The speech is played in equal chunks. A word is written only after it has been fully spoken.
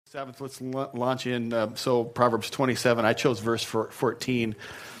7th, let's launch in. So Proverbs 27, I chose verse 14.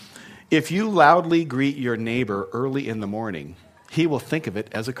 If you loudly greet your neighbor early in the morning, he will think of it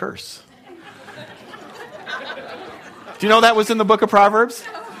as a curse. Do you know that was in the book of Proverbs?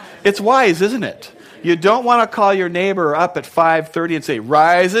 It's wise, isn't it? You don't want to call your neighbor up at 5:30 and say,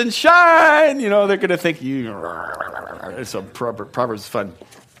 rise and shine. You know, they're going to think you... So Proverbs is fun.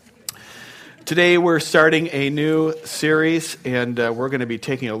 Today we're starting a new series, and we're going to be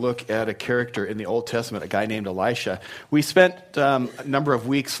taking a look at a character in the Old Testament, a guy named Elisha. We spent a number of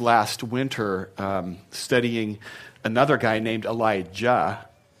weeks last winter studying another guy named Elijah,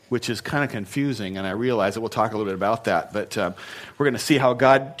 which is kind of confusing, and I realize that we'll talk a little bit about that. But we're going to see how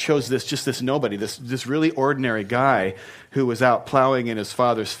God chose this nobody, this really ordinary guy who was out plowing in his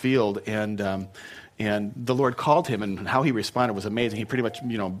father's field, and the Lord called him, and how he responded was amazing. He pretty much,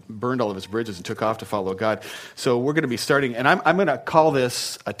 burned all of his bridges and took off to follow God. So we're going to be starting, and I'm going to call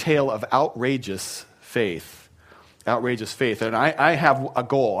this a tale of outrageous faith. Outrageous faith. And I have a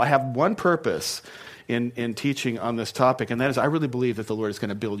goal. I have one purpose in teaching on this topic, and that is I really believe that the Lord is going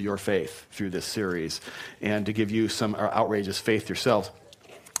to build your faith through this series and to give you some outrageous faith yourselves.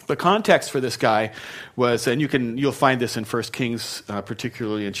 The context for this guy was, and you'll find this in 1 Kings,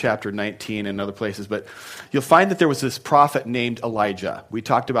 particularly in chapter 19 and other places, but you'll find that there was this prophet named Elijah. We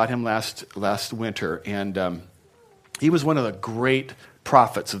talked about him last winter, and he was one of the great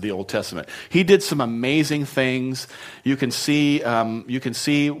prophets of the Old Testament. He did some amazing things. You can see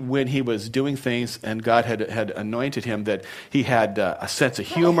when he was doing things, and God had anointed him, that he had a sense of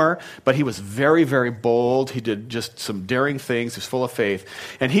humor, but he was very, very bold. He did just some daring things. He was full of faith.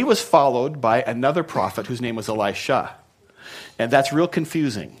 And he was followed by another prophet whose name was Elisha. And that's real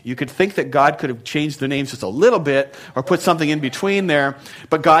confusing. You could think that God could have changed the names just a little bit or put something in between there,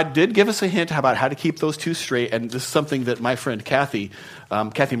 but God did give us a hint about how to keep those two straight, and this is something that my friend Kathy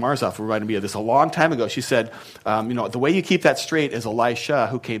Marzoff reminded me of this a long time ago. She said, the way you keep that straight is Elisha,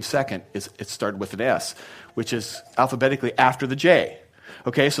 who came second, it started with an S, which is alphabetically after the J.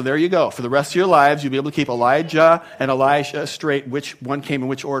 Okay, so there you go. For the rest of your lives, you'll be able to keep Elijah and Elisha straight, which one came in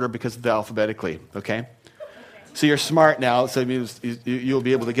which order because of the alphabetically, okay? So you're smart now, so you'll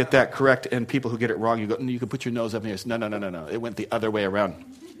be able to get that correct, and people who get it wrong, you can put your nose up and say, no, it went the other way around.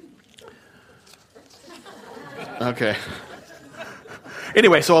 Okay.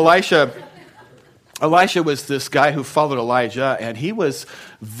 Anyway, so Elisha was this guy who followed Elijah, and he was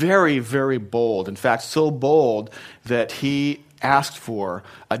very, very bold. In fact, so bold that he asked for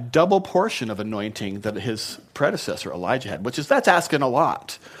a double portion of anointing that his predecessor Elijah had, that's asking a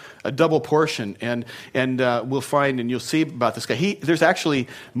lot. A double portion, and we'll find, and you'll see about this guy. There's actually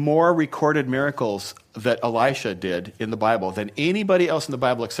more recorded miracles that Elisha did in the Bible than anybody else in the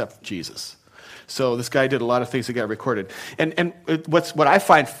Bible except Jesus. So this guy did a lot of things that got recorded. And what I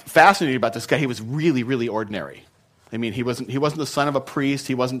find fascinating about this guy, he was really, really ordinary. I mean, he wasn't the son of a priest.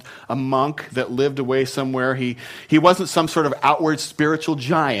 He wasn't a monk that lived away somewhere. He wasn't some sort of outward spiritual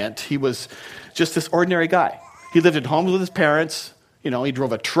giant. He was just this ordinary guy. He lived at home with his parents. He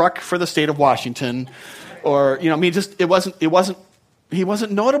drove a truck for the state of Washington, or he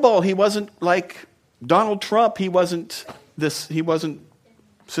wasn't notable. He wasn't like Donald Trump. He wasn't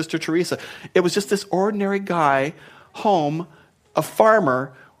Sister Teresa. It was just this ordinary guy, home, a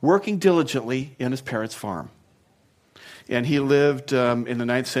farmer, working diligently in his parents' farm. And he lived in the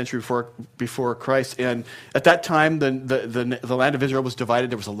 9th century before Christ. And at that time, the land of Israel was divided.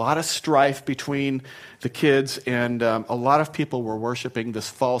 There was a lot of strife between the kids, and a lot of people were worshiping this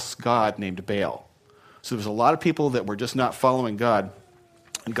false god named Baal. So there was a lot of people that were just not following God.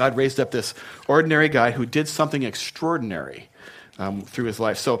 And God raised up this ordinary guy who did something extraordinary through his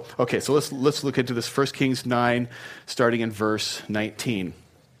life. So let's look into this 1 Kings 9, starting in verse 19.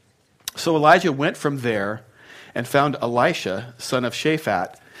 So Elijah went from there and found Elisha, son of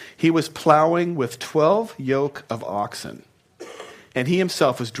Shaphat. He was plowing with 12 yoke of oxen, and he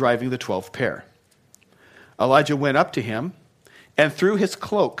himself was driving the 12th pair. Elijah went up to him and threw his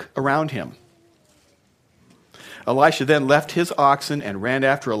cloak around him. Elisha then left his oxen and ran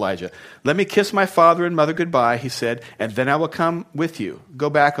after Elijah. "Let me kiss my father and mother goodbye," he said, "and then I will come with you." "Go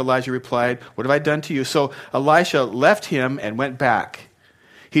back," Elijah replied. "What have I done to you?" So Elisha left him and went back.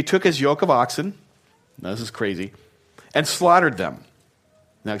 He took his yoke of oxen, now this is crazy, and slaughtered them.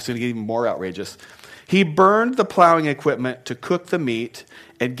 Now it's going to get even more outrageous. He burned the plowing equipment to cook the meat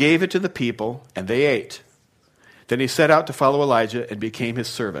and gave it to the people, and they ate. Then he set out to follow Elijah and became his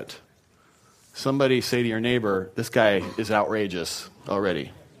servant. Somebody say to your neighbor, this guy is outrageous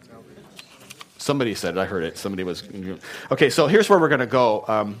already. Somebody said it. I heard it. Somebody was. Okay, so here's where we're going to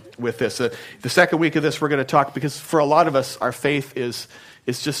go with this. The second week of this, we're going to talk, because for a lot of us, our faith is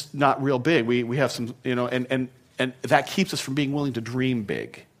just not real big. We have some, and that keeps us from being willing to dream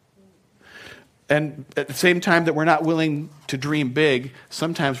big. And at the same time that we're not willing to dream big,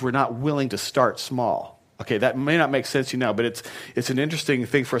 sometimes we're not willing to start small. Okay, that may not make sense to you now, but it's an interesting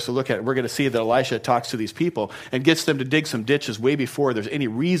thing for us to look at. We're going to see that Elisha talks to these people and gets them to dig some ditches way before there's any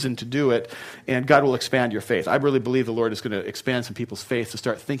reason to do it, and God will expand your faith. I really believe the Lord is going to expand some people's faith to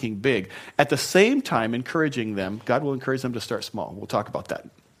start thinking big. At the same time, encouraging them, God will encourage them to start small. We'll talk about that.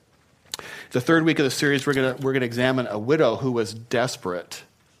 The third week of the series, we're going to examine a widow who was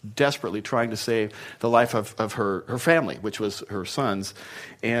desperately trying to save the life of her family, which was her sons,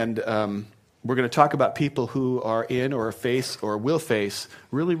 and we're going to talk about people who are in or face or will face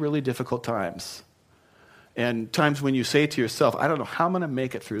really, really difficult times. And times when you say to yourself, I don't know how I'm going to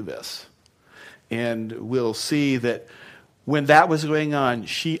make it through this. And we'll see that when that was going on,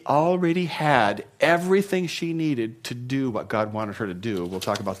 she already had everything she needed to do what God wanted her to do. We'll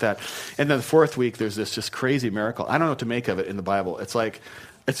talk about that. And then the fourth week, there's this just crazy miracle. I don't know what to make of it in the Bible. It's like,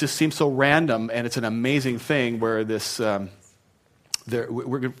 it just seems so random, and it's an amazing thing where this... and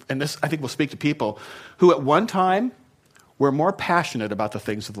this, I think, will speak to people who at one time were more passionate about the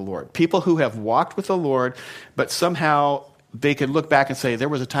things of the Lord. People who have walked with the Lord, but somehow they can look back and say, there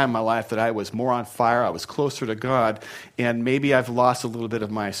was a time in my life that I was more on fire, I was closer to God, and maybe I've lost a little bit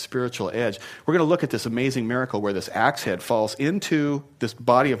of my spiritual edge. We're going to look at this amazing miracle where this axe head falls into this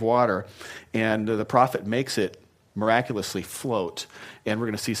body of water, and the prophet makes it miraculously float. And we're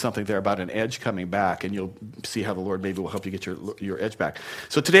going to see something there about an edge coming back, and you'll see how the Lord maybe will help you get your edge back.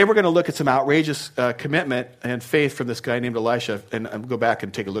 So today we're going to look at some outrageous commitment and faith from this guy named Elisha, and I'll go back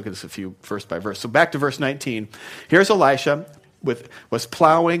and take a look at this verse by verse. So back to verse 19. Here's Elisha was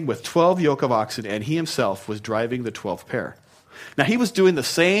plowing with 12 yoke of oxen, and he himself was driving the 12th pair. Now he was doing the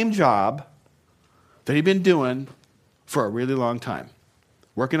same job that he'd been doing for a really long time,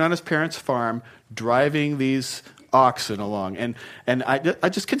 working on his parents' farm, driving these oxen along. And I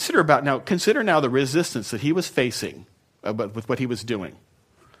just consider now the resistance that he was facing with what he was doing.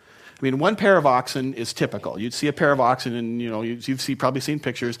 I mean, one pair of oxen is typical. You'd see a pair of oxen, and you've probably seen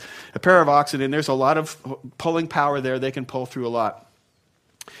pictures. A pair of oxen, and there's a lot of pulling power there. They can pull through a lot.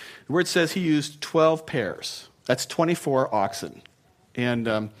 The word says he used 12 pairs. That's 24 oxen.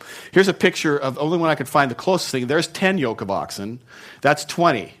 And here's a picture of the only one I could find the closest thing. There's 10 yoke of oxen. That's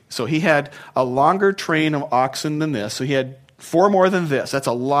 20. So he had a longer train of oxen than this. So he had 4 more than this. That's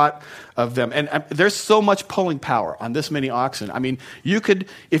a lot of them. And there's so much pulling power on this many oxen. I mean, you could,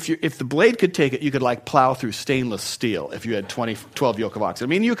 if the blade could take it, you could like plow through stainless steel if you had 12 yoke of oxen. I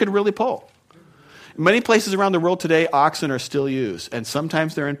mean, you could really pull. In many places around the world today, oxen are still used. And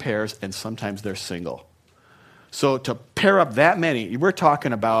sometimes they're in pairs, and sometimes they're single. So to pair up that many, we're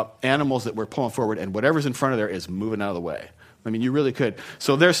talking about animals that we're pulling forward, and whatever's in front of there is moving out of the way. I mean, you really could.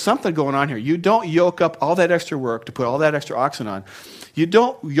 So there's something going on here. You don't yoke up all that extra work to put all that extra oxen on. You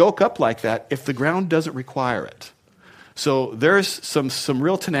don't yoke up like that if the ground doesn't require it. So there's some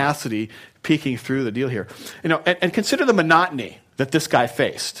real tenacity peeking through the deal here. And consider the monotony that this guy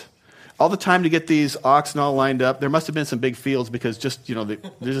faced. All the time to get these oxen all lined up. There must have been some big fields because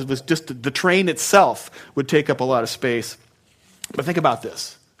the train itself would take up a lot of space. But think about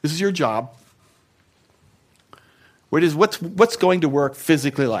this. This is your job. What's going to work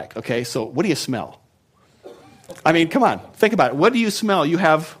physically like? Okay, so what do you smell? I mean, come on, think about it. What do you smell? You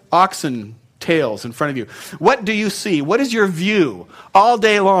have oxen tails in front of you. What do you see? What is your view all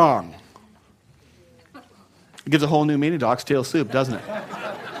day long? It gives a whole new meaning to oxtail soup, doesn't it?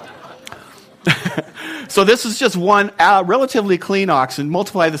 So this is just one relatively clean oxen.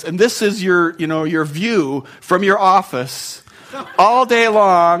 Multiply this, and this is your view from your office all day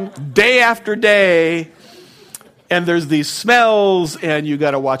long, day after day. And there's these smells, and you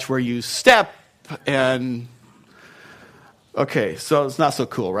got to watch where you step. And okay, so it's not so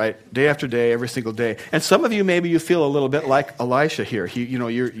cool, right? Day after day, every single day. And some of you, maybe you feel a little bit like Elisha here.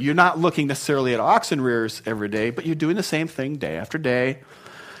 You're not looking necessarily at oxen rears every day, but you're doing the same thing day after day.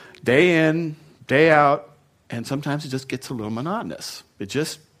 Day in, day out, and sometimes it just gets a little monotonous. It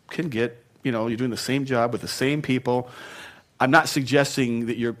just can get, you're doing the same job with the same people. I'm not suggesting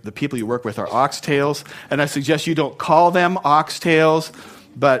that the people you work with are oxtails, and I suggest you don't call them oxtails,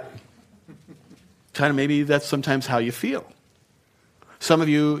 but kind of maybe that's sometimes how you feel. Some of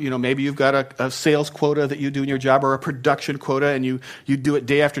you, maybe you've got a sales quota that you do in your job or a production quota, and you do it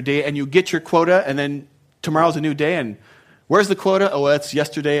day after day, and you get your quota, and then tomorrow's a new day, and where's the quota? Oh, that's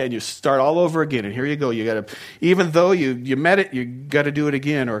yesterday, and you start all over again. And here you go. You got to, even though you met it, you got to do it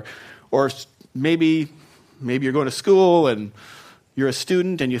again. Or maybe you're going to school and you're a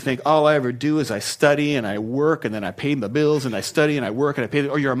student and you think all I ever do is I study and I work and then I pay the bills and I study and I work and I pay.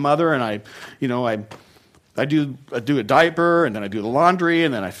 Or you're a mother and I do a diaper and then I do the laundry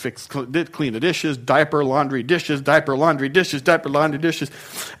and then I clean the dishes, diaper, laundry, dishes, diaper, laundry, dishes, diaper, laundry, dishes.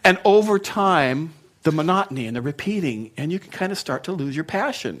 And over time, the monotony and the repeating, and you can kind of start to lose your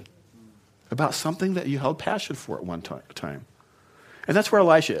passion about something that you held passion for at one time. And that's where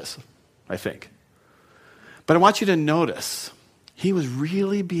Elisha is, I think. But I want you to notice, he was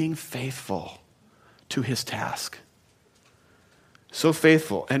really being faithful to his task. So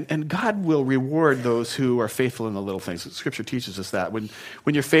faithful. And God will reward those who are faithful in the little things. Scripture teaches us that. When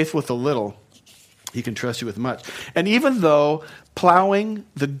you're faithful with the little, he can trust you with much. And even though plowing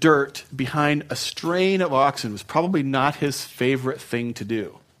the dirt behind a strain of oxen was probably not his favorite thing to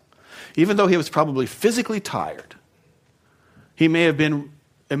do, even though he was probably physically tired, he may have been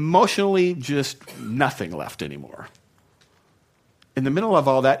emotionally just nothing left anymore. In the middle of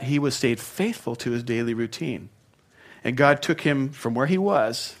all that, he was stayed faithful to his daily routine. And God took him from where he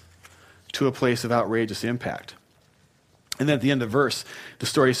was to a place of outrageous impact. And then at the end of the verse, the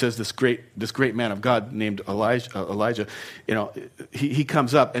story says this great man of God named Elijah, he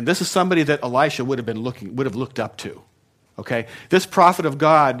comes up, and this is somebody that Elisha would have looked up to. Okay? This prophet of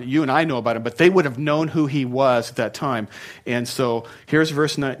God, you and I know about him, but they would have known who he was at that time. And so here's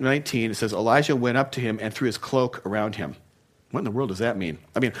verse 19. It says, Elijah went up to him and threw his cloak around him. What in the world does that mean?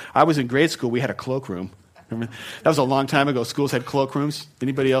 I mean, I was in grade school. We had a cloakroom. Remember? That was a long time ago. Schools had cloakrooms.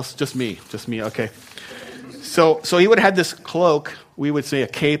 Anybody else? Just me. Okay. So he would have had this cloak. We would say a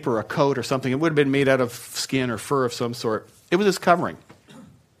cape or a coat or something. It would have been made out of skin or fur of some sort. It was his covering.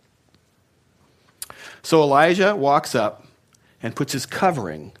 So Elijah walks up and puts his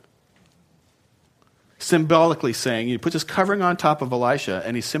covering, symbolically saying, he puts his covering on top of Elisha,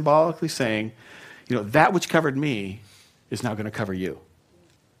 and he's symbolically saying, that which covered me is now going to cover you.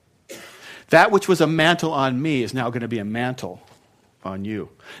 That which was a mantle on me is now going to be a mantle on you.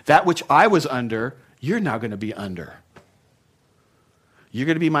 That which I was under, you're now going to be under. You're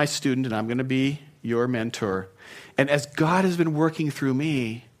going to be my student, and I'm going to be your mentor. And as God has been working through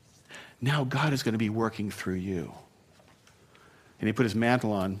me, now God is going to be working through you. And he put his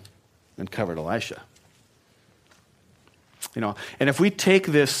mantle on and covered Elisha. And if we take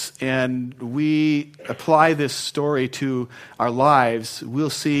this and we apply this story to our lives, we'll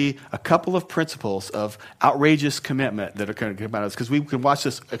see a couple of principles of outrageous commitment that are going to come out of us. Because we can watch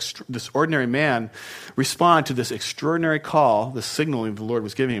this ordinary man respond to this extraordinary call, the signaling the Lord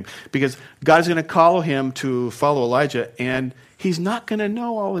was giving him. Because God is going to call him to follow Elijah, and he's not going to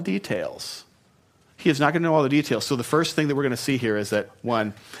know all the details. He is not going to know all the details. So the first thing that we're going to see here is that,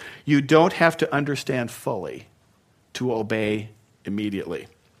 one, you don't have to understand fully to obey immediately.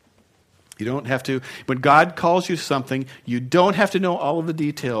 You don't have to. When God calls you to something, you don't have to know all of the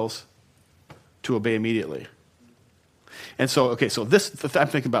details to obey immediately. And so, I'm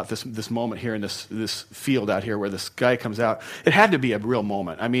thinking about this moment here in this field out here where this guy comes out. It had to be a real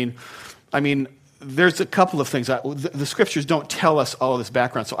moment. I mean, there's a couple of things. The scriptures don't tell us all of this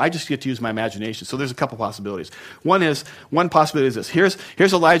background, so I just get to use my imagination. So there's a couple possibilities. One possibility is this. Here's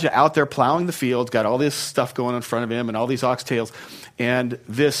Elijah out there plowing the field, got all this stuff going in front of him and all these oxtails, and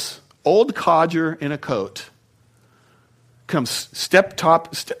this old codger in a coat comes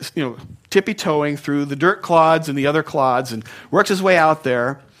tippy-toeing through the dirt clods and the other clods and works his way out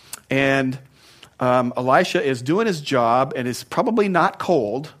there, and Elisha is doing his job and is probably not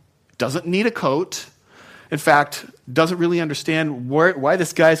cold, doesn't need a coat. In fact, doesn't really understand why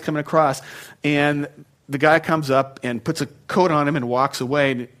this guy's coming across. And the guy comes up and puts a coat on him and walks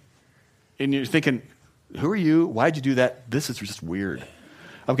away. And you're thinking, who are you? Why'd you do that? This is just weird.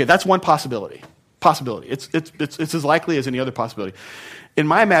 Okay, that's one possibility. It's as likely as any other possibility. In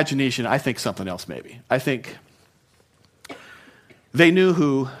my imagination, I think something else maybe. I think they knew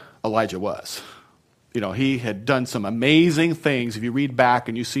who Elijah was. He had done some amazing things. If you read back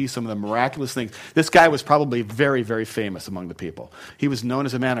and you see some of the miraculous things, this guy was probably very, very famous among the people. He was known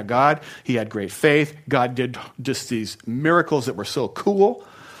as a man of God. He had great faith. God did just these miracles that were so cool.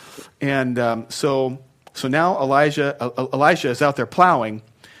 And so now Elijah is out there plowing,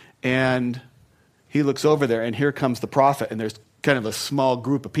 and he looks over there, and here comes the prophet, and there's kind of a small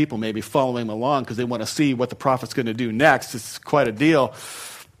group of people maybe following him along because they want to see what the prophet's going to do next. It's quite a deal.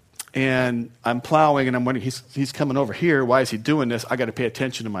 And I'm plowing, and I'm wondering, he's coming over here. Why is he doing this? I got to pay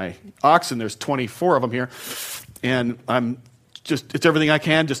attention to my oxen. There's 24 of them here. And it's everything I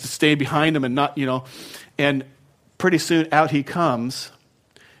can just to stay behind him and not, And pretty soon out he comes,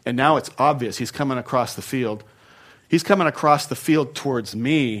 and now it's obvious he's coming across the field. He's coming across the field towards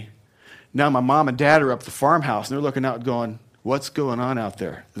me, Now my mom and dad are up at the farmhouse, and they're looking out going, what's going on out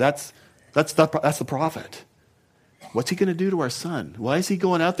there? That's the prophet. What's he going to do to our son? Why is he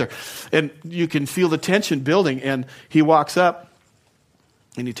going out there? And you can feel the tension building, and he walks up,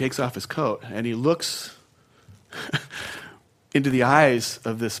 and he takes off his coat, and he looks into the eyes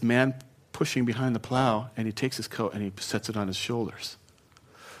of this man pushing behind the plow, and he takes his coat, and he sets it on his shoulders.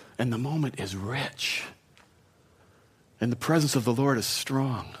 And the moment is rich. And the presence of the Lord is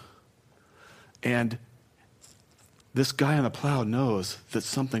strong. And this guy on the plow knows that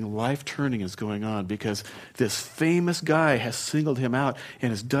something life-turning is going on because this famous guy has singled him out and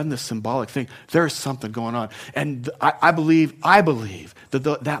has done this symbolic thing. There's something going on. And I believe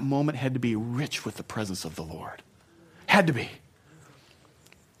that that moment had to be rich with the presence of the Lord. Had to be.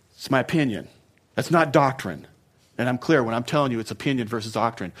 It's my opinion. That's not doctrine. And I'm clear when I'm telling you it's opinion versus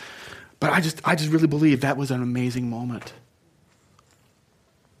doctrine. But I just really believe that was an amazing moment.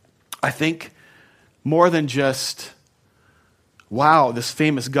 I think more than just, wow, this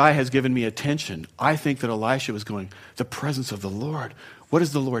famous guy has given me attention. I think that Elisha was going, the presence of the Lord. What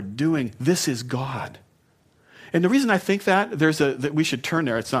is the Lord doing? This is God. And the reason I think that we should turn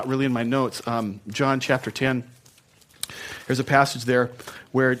there. It's not really in my notes. John chapter 10. There's a passage there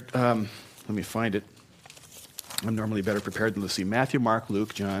where, let me find it. I'm normally better prepared than to see Matthew, Mark,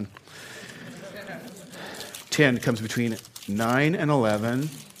 Luke, John. 10 comes between 9 and 11.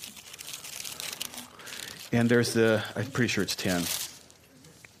 And there's I'm pretty sure it's 10.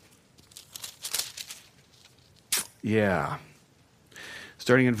 Yeah.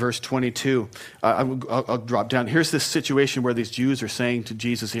 Starting in verse 22, I'll drop down. Here's this situation where these Jews are saying to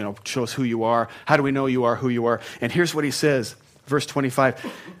Jesus, show us who you are. How do we know you are who you are? And here's what he says, verse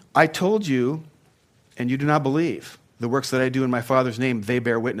 25. I told you, and you do not believe. The works that I do in my Father's name, they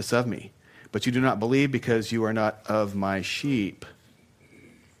bear witness of me. But you do not believe because you are not of my sheep.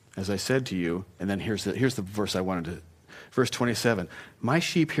 As I said to you, and then here's the verse I wanted to, verse 27. My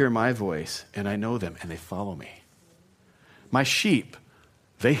sheep hear my voice, and I know them, and they follow me. My sheep,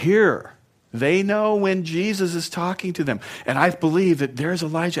 they hear. They know when Jesus is talking to them. And I believe that there's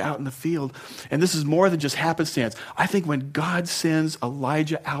Elijah out in the field, and this is more than just happenstance. I think when God sends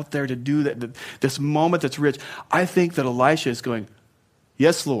Elijah out there to do that, this moment that's rich, I think that Elisha is going,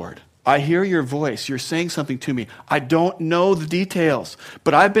 yes, Lord. I hear your voice. You're saying something to me. I don't know the details,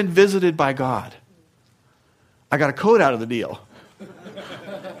 but I've been visited by God. I got a coat out of the deal.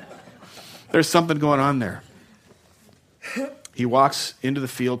 There's something going on there. He walks into the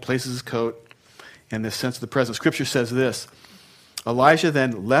field, places his coat, and this sense of the presence. Scripture says this. Elijah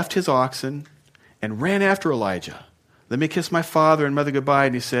then left his oxen and ran after Elijah. Let me kiss my father and mother goodbye.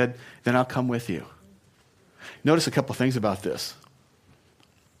 And he said, then I'll come with you. Notice a couple things about this.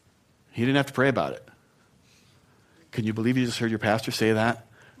 He didn't have to pray about it. Can you believe you just heard your pastor say that?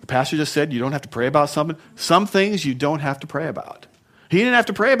 The pastor just said you don't have to pray about something. Some things you don't have to pray about. He didn't have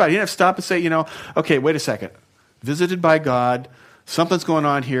to pray about it. He didn't have to stop and say, okay, wait a second. Visited by God. Something's going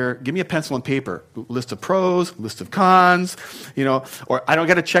on here. Give me a pencil and paper. List of pros, list of cons, or I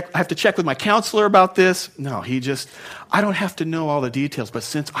have to check with my counselor about this. No, I don't have to know all the details, but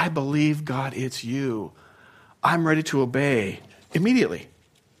since I believe, God, it's you, I'm ready to obey immediately.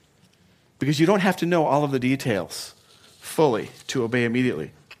 Because you don't have to know all of the details fully to obey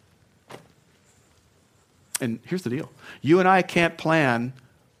immediately. And here's the deal. You and I can't plan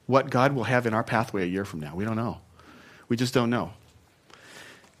what God will have in our pathway a year from now. We don't know. We just don't know.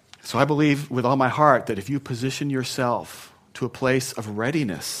 So I believe with all my heart that if you position yourself to a place of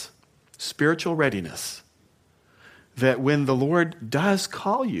readiness, spiritual readiness, that when the Lord does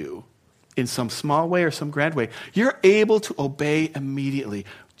call you in some small way or some grand way, you're able to obey immediately,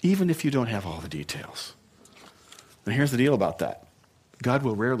 even if you don't have all the details. And here's the deal about that. God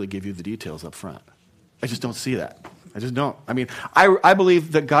will rarely give you the details up front. I just don't see that. I just don't. I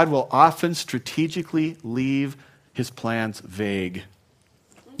believe that God will often strategically leave his plans vague.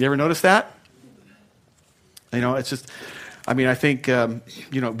 You ever notice that? It's just, I think,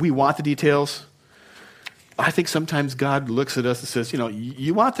 we want the details. I think sometimes God looks at us and says,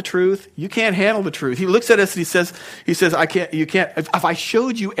 you want the truth? You can't handle the truth. He looks at us and he says, you can't, if I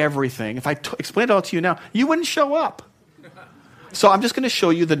showed you everything, if I explained it all to you now, you wouldn't show up. So I'm just going to show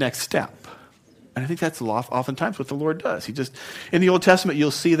you the next step. And I think that's oftentimes what the Lord does. In the Old Testament,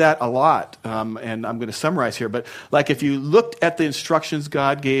 you'll see that a lot. And I'm going to summarize here. But like if you looked at the instructions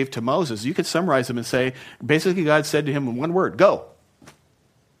God gave to Moses, you could summarize them and say, basically God said to him in one word, go.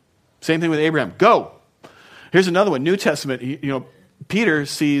 Same thing with Abraham, go. Here's another one, New Testament. Peter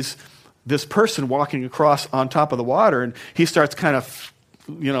sees this person walking across on top of the water, and he starts kind of,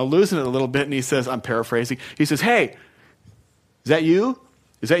 losing it a little bit, and he says, I'm paraphrasing, he says, hey, is that you?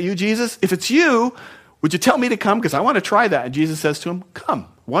 Is that you, Jesus? If it's you, would you tell me to come? Because I want to try that. And Jesus says to him, come.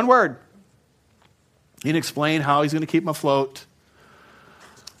 One word. He didn't explain how he's going to keep him afloat.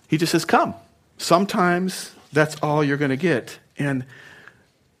 He just says, come. Sometimes that's all you're going to get. And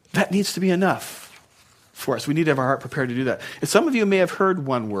that needs to be enough for us. We need to have our heart prepared to do that. And some of you may have heard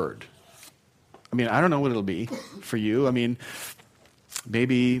one word. I mean, I don't know what it'll be for you. I mean,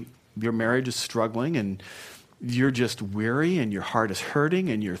 maybe your marriage is struggling and you're just weary and your heart is hurting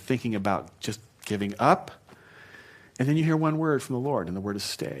and you're thinking about just giving up. And then you hear one word from the Lord, and the word is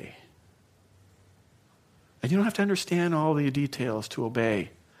stay. And you don't have to understand all the details to obey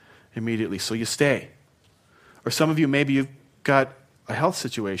immediately, so you stay. Or some of you, maybe you've got a health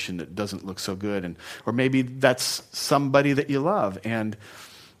situation that doesn't look so good, or maybe that's somebody that you love, and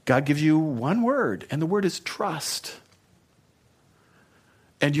God gives you one word, and the word is trust.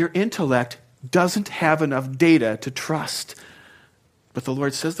 And your intellect doesn't have enough data to trust. But the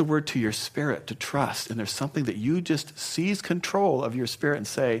Lord says the word to your spirit to trust. And there's something that you just seize control of your spirit and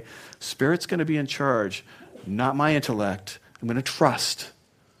say, Spirit's going to be in charge, not my intellect. I'm going to trust.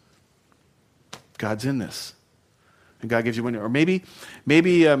 God's in this. And God gives you one. Or maybe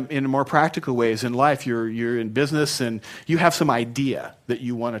in more practical ways in life, you're in business and you have some idea that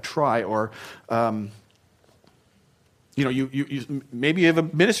you want to try, or maybe you have a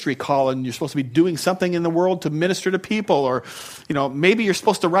ministry call and you're supposed to be doing something in the world to minister to people, or maybe you're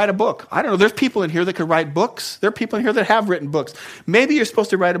supposed to write a book. I don't know. There's people in here that could write books. There are people in here that have written books. Maybe you're supposed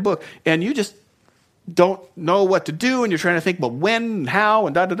to write a book and you just don't know what to do, and you're trying to think, well, when and how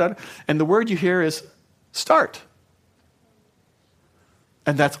and da-da-da. And the word you hear is start.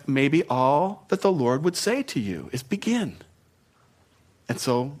 And that's maybe all that the Lord would say to you is begin. And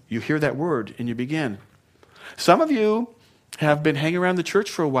so you hear that word and you begin. Some of you have been hanging around the church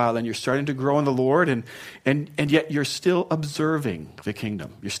for a while and you're starting to grow in the Lord, and yet you're still observing the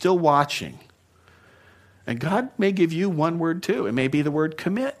kingdom. You're still watching. And God may give you one word too. It may be the word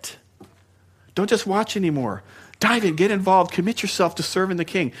commit. Don't just watch anymore. Dive in, get involved, commit yourself to serving the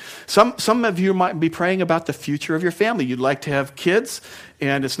King. Some of you might be praying about the future of your family. You'd like to have kids,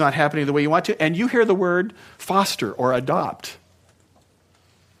 and it's not happening the way you want to, and you hear the word foster or adopt.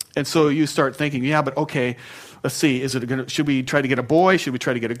 And so you start thinking, yeah, but okay, let's see, should we try to get a boy? Should we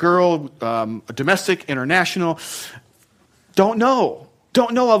try to get a girl? A domestic, international? Don't know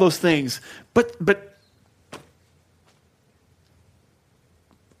all those things. But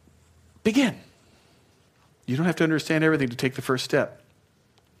begin. You don't have to understand everything to take the first step.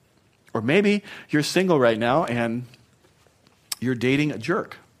 Or maybe you're single right now and you're dating a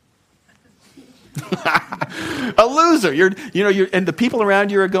jerk. A loser. And the people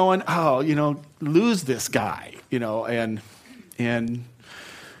around you are going, lose this guy, and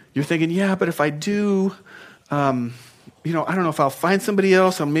you're thinking, yeah, but if I do, I don't know if I'll find somebody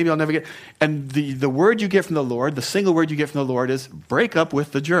else, or maybe I'll never get. And the word you get from the Lord, the single word you get from the Lord is break up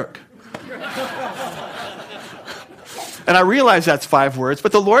with the jerk. And I realize that's 5 words,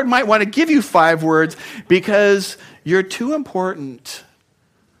 but the Lord might want to give you 5 words because you're too important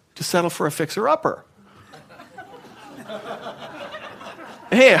to settle for a fixer-upper.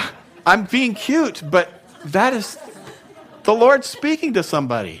 Hey, I'm being cute, but that is the Lord speaking to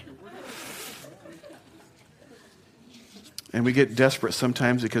somebody. And we get desperate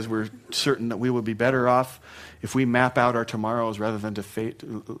sometimes because we're certain that we will be better off if we map out our tomorrows rather than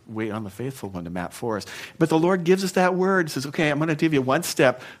to wait on the faithful one to map for us. But the Lord gives us that word. He says, okay, I'm going to give you one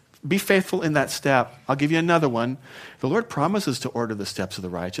step. Be faithful in that step. I'll give you another one. The Lord promises to order the steps of the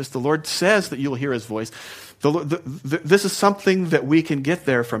righteous. The Lord says that you'll hear his voice. This is something that we can get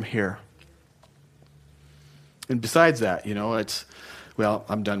there from here. And besides that,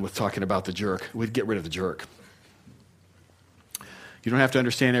 I'm done with talking about the jerk. We'd get rid of the jerk. You don't have to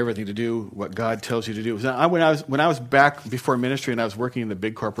understand everything to do what God tells you to do. When I was back before ministry and I was working in the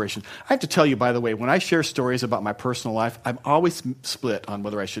big corporation, I have to tell you, by the way, when I share stories about my personal life, I'm always split on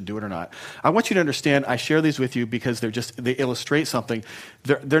whether I should do it or not. I want you to understand I share these with you because they illustrate something.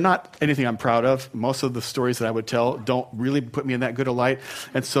 They're not anything I'm proud of. Most of the stories that I would tell don't really put me in that good a light.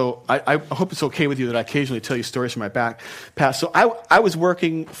 And so I hope it's okay with you that I occasionally tell you stories from my past. So I was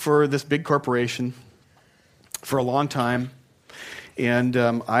working for this big corporation for a long time. And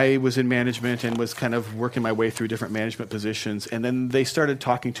I was in management and was kind of working my way through different management positions. And then they started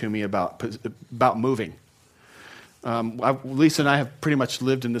talking to me about moving. Lisa and I have pretty much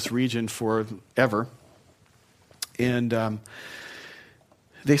lived in this region forever. And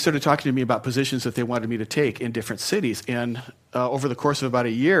they started talking to me about positions that they wanted me to take in different cities. And over the course of about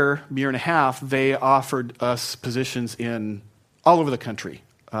a year and a half, they offered us positions in all over the country.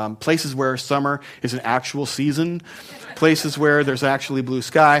 Places where summer is an actual season. Places where there's actually blue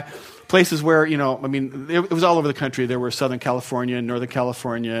sky. Places where, it was all over the country. There were Southern California and Northern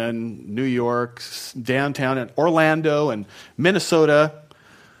California and New York, downtown and Orlando and Minnesota.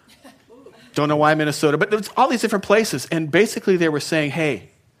 Don't know why Minnesota, but there's all these different places. And basically they were saying,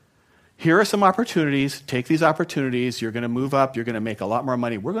 hey, here are some opportunities. Take these opportunities. You're going to move up. You're going to make a lot more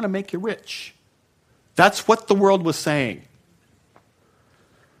money. We're going to make you rich. That's what the world was saying.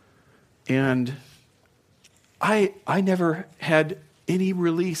 And I never had any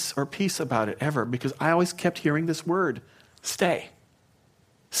release or peace about it ever, because I always kept hearing this word, stay,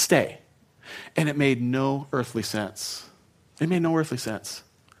 stay. And it made no earthly sense. It made no earthly sense.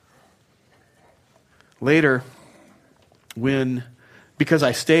 Later, because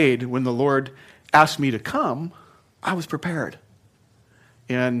I stayed, when the Lord asked me to come, I was prepared.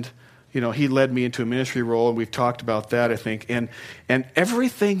 And, he led me into a ministry role, and we've talked about that, I think. And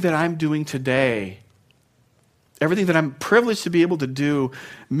everything that I'm doing today, everything that I'm privileged to be able to do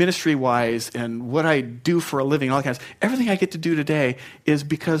ministry-wise and what I do for a living, all that kind of stuff, everything I get to do today is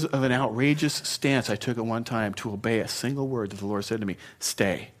because of an outrageous stance I took at one time to obey a single word that the Lord said to me,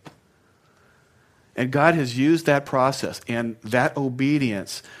 stay. And God has used that process and that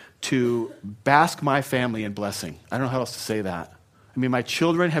obedience to bask my family in blessing. I don't know how else to say that. My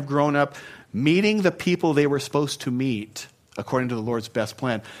children have grown up meeting the people they were supposed to meet according to the Lord's best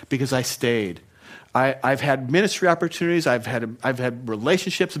plan because I stayed. I've had ministry opportunities. I've had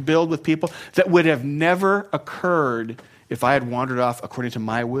relationships build with people that would have never occurred if I had wandered off according to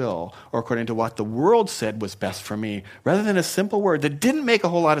my will or according to what the world said was best for me, rather than a simple word that didn't make a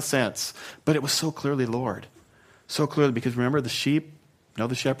whole lot of sense, but it was so clearly Lord. So clearly, because remember, the sheep know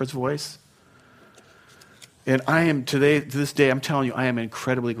the shepherd's voice. And I am to this day, I'm telling you, I am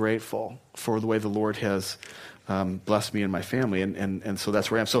incredibly grateful for the way the Lord has blessed me and my family, and so that's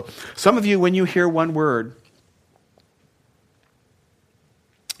where I am. So some of you, when you hear one word,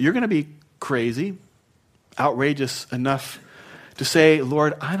 you're going to be crazy, outrageous enough to say,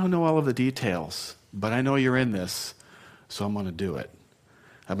 Lord, I don't know all of the details, but I know you're in this, so I'm going to do it.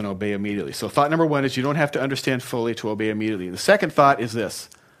 I'm going to obey immediately. So thought number one is you don't have to understand fully to obey immediately. The second thought is this.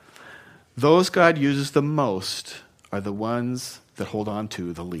 Those God uses the most are the ones that hold on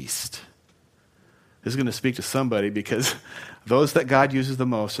to the least. This is going to speak to somebody because those that God uses the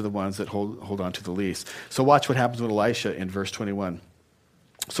most are the ones that hold on to the least. So watch what happens with Elisha in verse 21.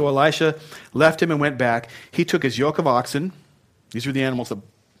 So Elisha left him and went back. He took his yoke of oxen, these are the animals that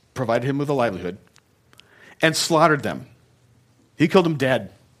provided him with a livelihood, and slaughtered them. He killed them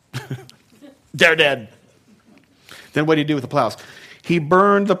dead. They're dead. Then what did he do with the plows? He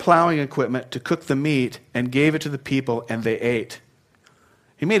burned the plowing equipment to cook the meat and gave it to the people, and they ate.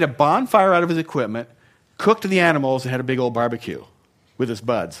 He made a bonfire out of his equipment, cooked the animals, and had a big old barbecue with his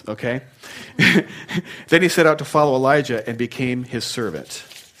buds, okay? Then he set out to follow Elijah and became his servant.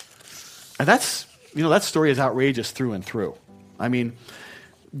 And that story is outrageous through and through.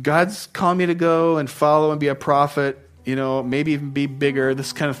 God's calling me to go and follow and be a prophet, maybe even be bigger,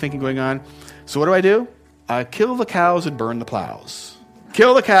 this kind of thinking going on. So what do? I kill the cows and burn the plows.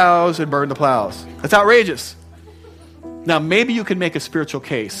 Kill the cows and burn the plows. That's outrageous. Now, maybe you can make a spiritual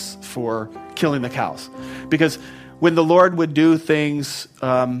case for killing the cows. Because when the Lord would do things,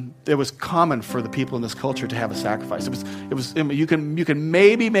 it was common for the people in this culture to have a sacrifice. You can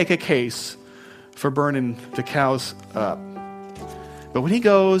maybe make a case for burning the cows up. But when he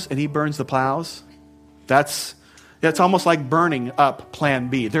goes and he burns the plows, that's almost like burning up plan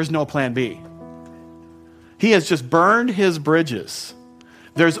B. There's no plan B. He has just burned his bridges.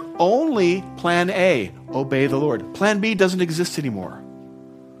 There's only plan A, obey the Lord. Plan B doesn't exist anymore.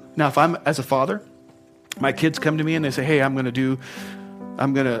 Now, if I'm, as a father, my kids come to me and they say, hey, I'm going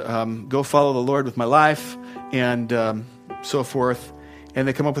to go follow the Lord with my life and so forth, and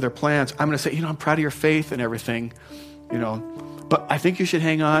they come up with their plans, I'm going to say, I'm proud of your faith and everything, but I think you should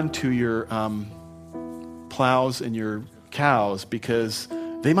hang on to your plows and your cows because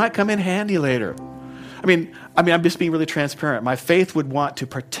they might come in handy later. I'm just being really transparent. My faith would want to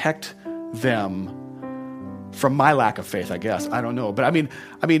protect them from my lack of faith, I guess. I don't know. But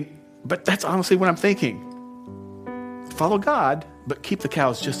but that's honestly what I'm thinking. Follow God, but keep the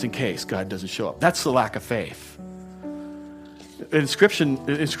cows just in case God doesn't show up. That's the lack of faith. In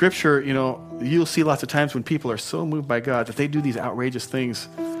Scripture, you'll see lots of times when people are so moved by God that they do these outrageous things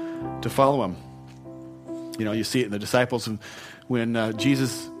to follow Him. You see it in the disciples when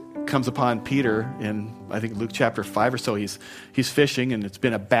Jesus comes upon Peter in, I think, Luke chapter 5 or so. He's fishing, and it's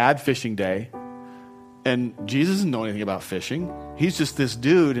been a bad fishing day. And Jesus doesn't know anything about fishing. He's just this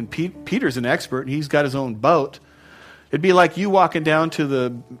dude, and Peter's an expert, and he's got his own boat. It'd be like you walking down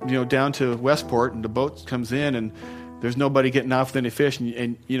to Westport, and the boat comes in, and there's nobody getting off with any fish,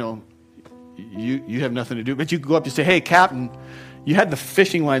 and you have nothing to do. But you go up and say, hey, Captain, you had the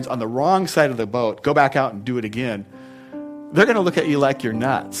fishing lines on the wrong side of the boat. Go back out and do it again. They're going to look at you like you're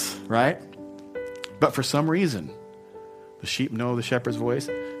nuts, right? But for some reason, the sheep know the shepherd's voice.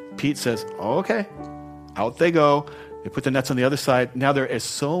 Pete says, oh, okay. Out they go. They put the nets on the other side. Now there is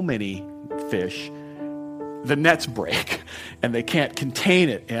so many fish, the nets break, and they can't contain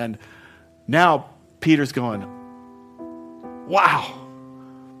it. And now Peter's going, wow,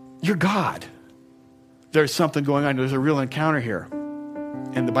 you're God. There's something going on. There's a real encounter here.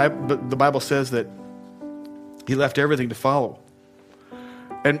 And the Bible says that he left everything to follow.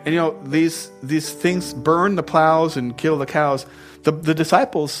 And these things burn the plows and kill the cows. The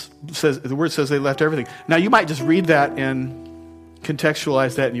disciples, the word says they left everything. Now you might just read that and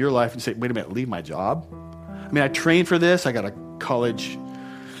contextualize that in your life and say, wait a minute, leave my job? I mean, I trained for this. I got a college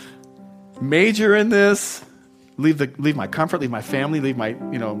major in this. Leave my comfort, leave my family, leave my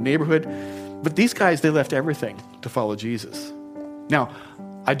neighborhood. But these guys, they left everything to follow Jesus. Now,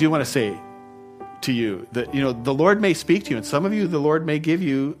 I do want to say to you that the Lord may speak to you, and some of you, the Lord may give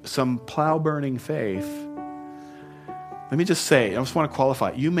you some plow-burning faith. Let me just say, I just want to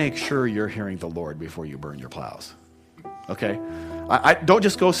qualify. You make sure you're hearing the Lord before you burn your plows. Okay? I don't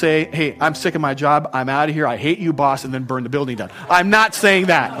just go say, hey, I'm sick of my job. I'm out of here. I hate you, boss, and then burn the building down. I'm not saying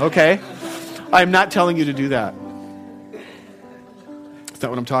that, okay? I'm not telling you to do that. That's not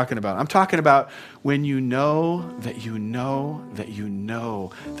what I'm talking about. I'm talking about when you know that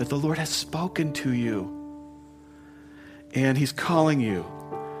the Lord has spoken to you and he's calling you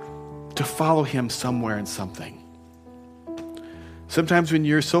to follow him somewhere in something. Sometimes when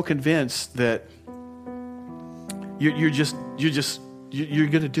you're so convinced that you're going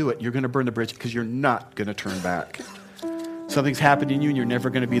to do it, you're going to burn the bridge because you're not going to turn back. Something's happened in you and you're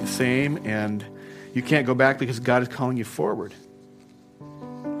never going to be the same, and you can't go back because God is calling you forward.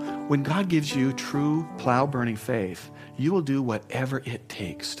 When God gives you true plow-burning faith, you will do whatever it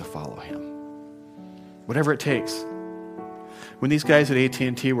takes to follow him. Whatever it takes. When these guys at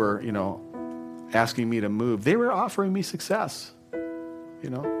AT&T were, asking me to move, they were offering me success. They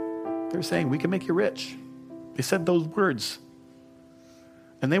were saying, we can make you rich. They said those words.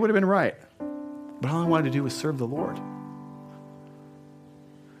 And they would have been right. But all I wanted to do was serve the Lord.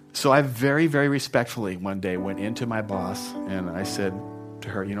 So I very, very respectfully one day went into my boss and I said to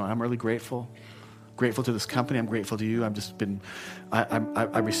her, I'm really grateful to this company. I'm grateful to you.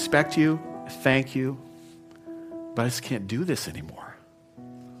 I respect you. Thank you. But I just can't do this anymore.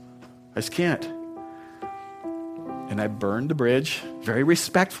 I just can't. And I burned the bridge, very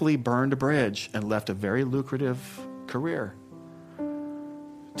respectfully burned a bridge, and left a very lucrative career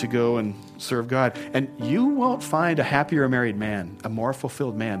to go and serve God. And you won't find a happier married man, a more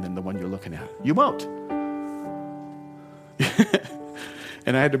fulfilled man than the one you're looking at. You won't.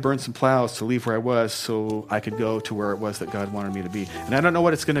 And I had to burn some plows to leave where I was so I could go to where it was that God wanted me to be. And I don't know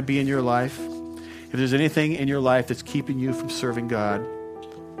what it's going to be in your life. If there's anything in your life that's keeping you from serving God,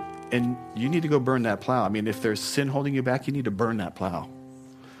 and you need to go burn that plow. I mean, if there's sin holding you back, you need to burn that plow.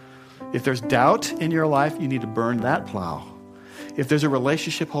 If there's doubt in your life, you need to burn that plow. If there's a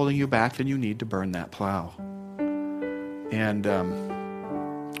relationship holding you back, then you need to burn that plow. And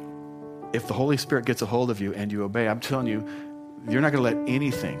if the Holy Spirit gets a hold of you and you obey, I'm telling you, you're not going to let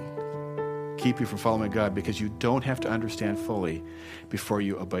anything keep you from following God, because you don't have to understand fully before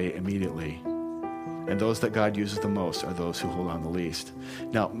you obey immediately. And those that God uses the most are those who hold on the least.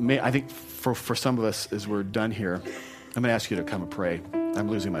 Now, I think for some of us, as we're done here, I'm going to ask you to come and pray. I'm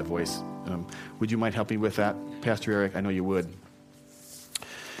losing my voice. Would you mind helping me with that, Pastor Eric? I know you would.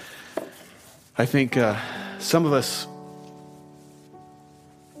 I think some of us,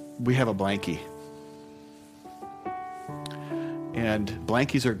 we have a blankie. And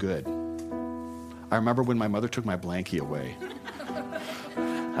blankies are good. I remember when my mother took my blankie away.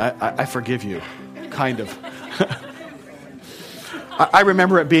 I forgive you, kind of. I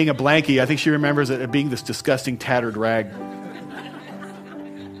remember it being a blankie. I think she remembers it being this disgusting tattered rag.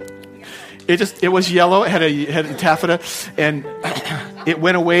 It was yellow. It had a taffeta, and it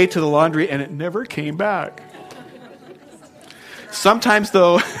went away to the laundry, and it never came back. Sometimes,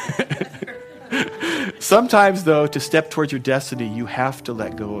 though, to step towards your destiny, you have to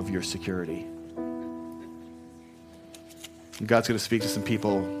let go of your security. And God's going to speak to some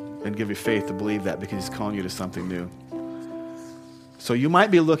people and give you faith to believe that, because he's calling you to something new. So you might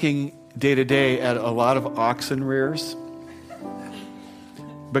be looking day to day at a lot of oxen rears,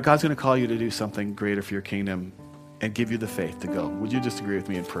 but God's going to call you to do something greater for your kingdom and give you the faith to go. Would you just agree with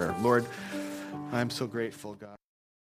me in prayer? Lord, I'm so grateful, God.